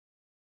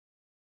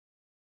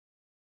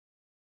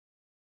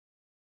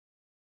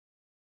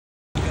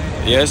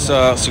Yes,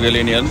 Sierra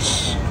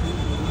Leoneans,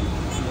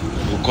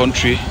 the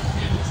country,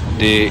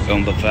 they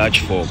on the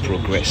verge for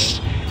progress.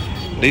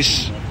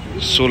 This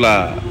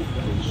solar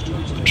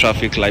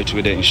traffic light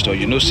where they install,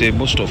 you know, say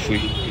most of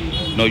we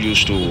not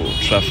used to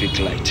traffic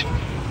light.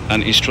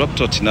 An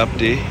instructor in up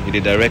there, they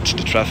direct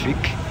the traffic,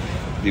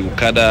 the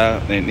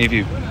Okada and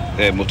even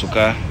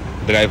motorcar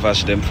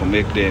drivers them for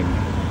make them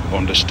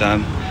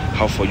understand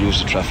how to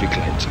use the traffic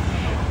light.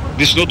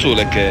 This not to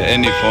like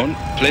any fun.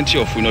 Plenty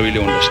of we don't really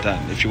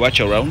understand. If you watch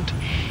around,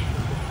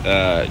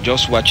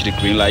 just watch the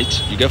green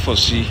light. You get for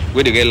see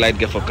where the red light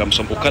get for come.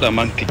 Some Okada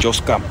man can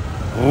just come,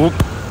 whoop,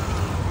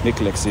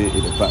 make like say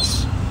it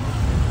pass.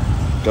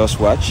 Just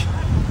watch.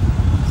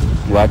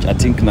 I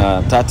think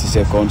na 30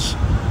 seconds.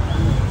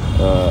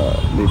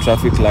 The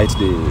traffic light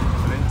they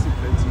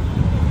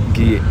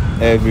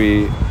give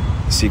every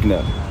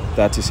signal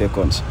 30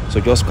 seconds.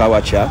 So just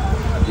watch here.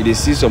 You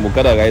see some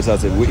Okada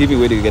riders even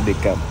where they get the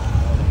cab.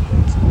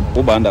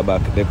 Over and the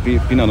back, they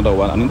pin another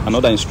one,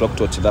 another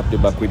instructor to that the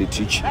back where they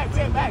teach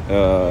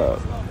the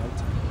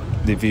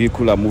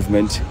vehicular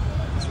movement.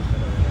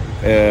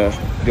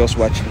 Just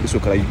watch this.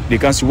 They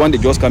can see one, they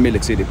just come in,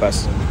 like say they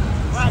pass.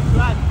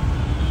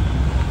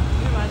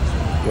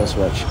 Just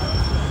watch.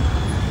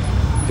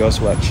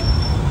 Just watch.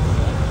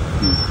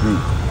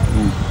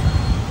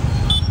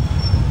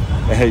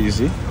 You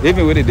see,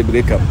 even when they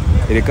break up,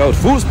 they come out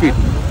full speed.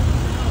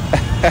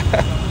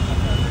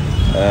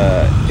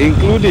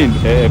 Including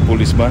a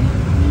policeman.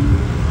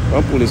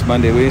 One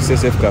policeman, they wear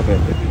safe cap.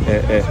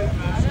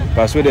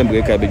 Pass with them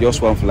break up, they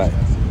just one fly.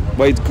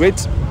 But it's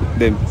great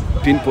them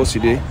pinpoint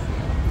today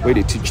where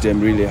they teach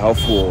them really how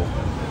to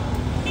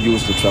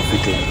use the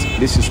traffic light.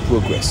 This is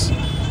progress.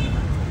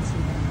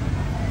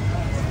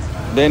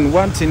 Then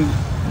one thing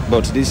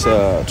about this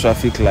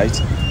traffic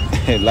light,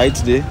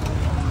 light day,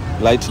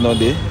 light not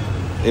day,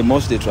 it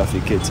must they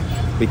trafficate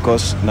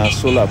because now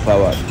solar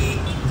powered.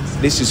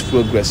 This is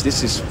progress.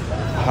 This is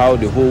how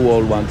the whole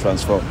world want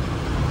transform,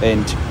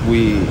 and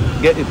we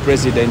get a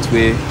president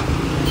where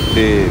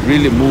they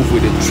really move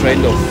with the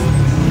trend of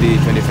the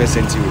 21st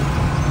century.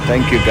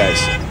 Thank you,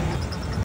 guys.